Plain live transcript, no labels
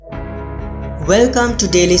Welcome to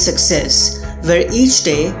Daily Success, where each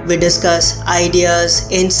day we discuss ideas,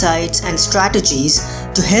 insights, and strategies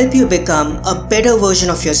to help you become a better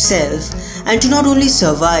version of yourself and to not only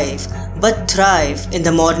survive but thrive in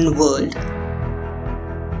the modern world.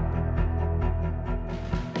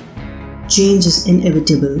 Change is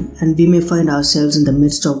inevitable, and we may find ourselves in the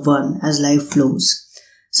midst of one as life flows.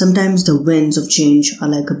 Sometimes the winds of change are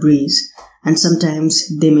like a breeze, and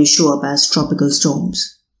sometimes they may show up as tropical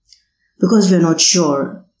storms. Because we are not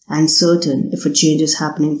sure and certain if a change is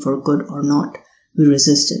happening for good or not, we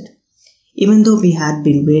resist it. Even though we had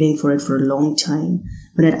been waiting for it for a long time,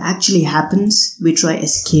 when it actually happens, we try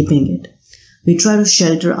escaping it. We try to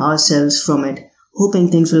shelter ourselves from it,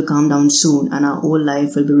 hoping things will calm down soon and our old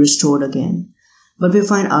life will be restored again. But we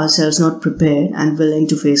find ourselves not prepared and willing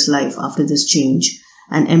to face life after this change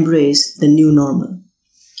and embrace the new normal.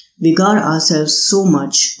 We guard ourselves so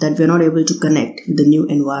much that we are not able to connect with the new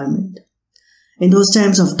environment. In those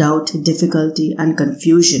times of doubt, difficulty, and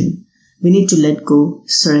confusion, we need to let go,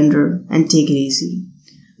 surrender, and take it easy.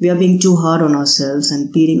 We are being too hard on ourselves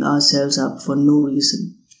and beating ourselves up for no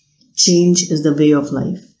reason. Change is the way of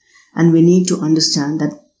life, and we need to understand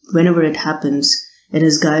that whenever it happens, it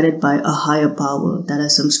is guided by a higher power that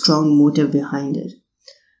has some strong motive behind it.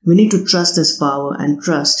 We need to trust this power and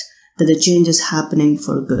trust that the change is happening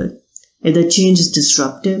for good. If the change is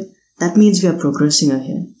disruptive, that means we are progressing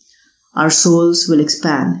ahead. Our souls will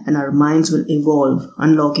expand and our minds will evolve,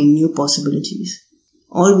 unlocking new possibilities.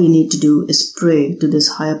 All we need to do is pray to this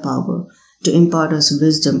higher power to impart us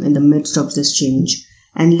wisdom in the midst of this change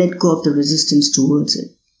and let go of the resistance towards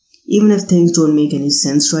it. Even if things don't make any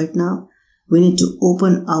sense right now, we need to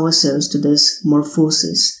open ourselves to this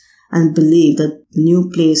morphosis and believe that the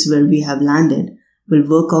new place where we have landed will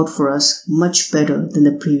work out for us much better than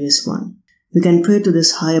the previous one. We can pray to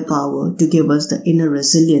this higher power to give us the inner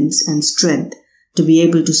resilience and strength to be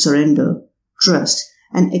able to surrender, trust,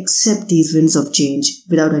 and accept these winds of change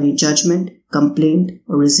without any judgment, complaint,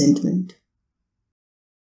 or resentment.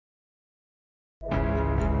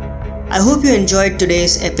 I hope you enjoyed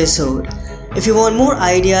today's episode. If you want more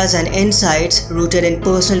ideas and insights rooted in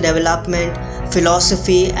personal development,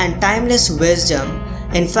 philosophy, and timeless wisdom,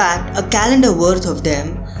 in fact, a calendar worth of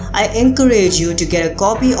them, I encourage you to get a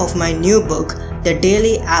copy of my new book, The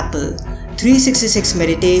Daily Apple, 366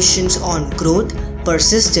 Meditations on Growth,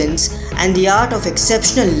 Persistence, and the Art of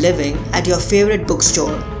Exceptional Living at your favorite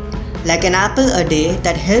bookstore. Like an apple a day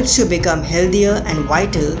that helps you become healthier and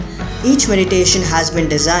vital, each meditation has been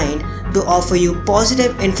designed to offer you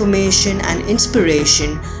positive information and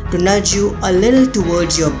inspiration to nudge you a little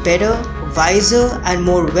towards your better, wiser, and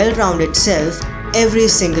more well-rounded self every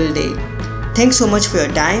single day. Thanks so much for your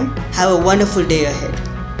time. Have a wonderful day ahead.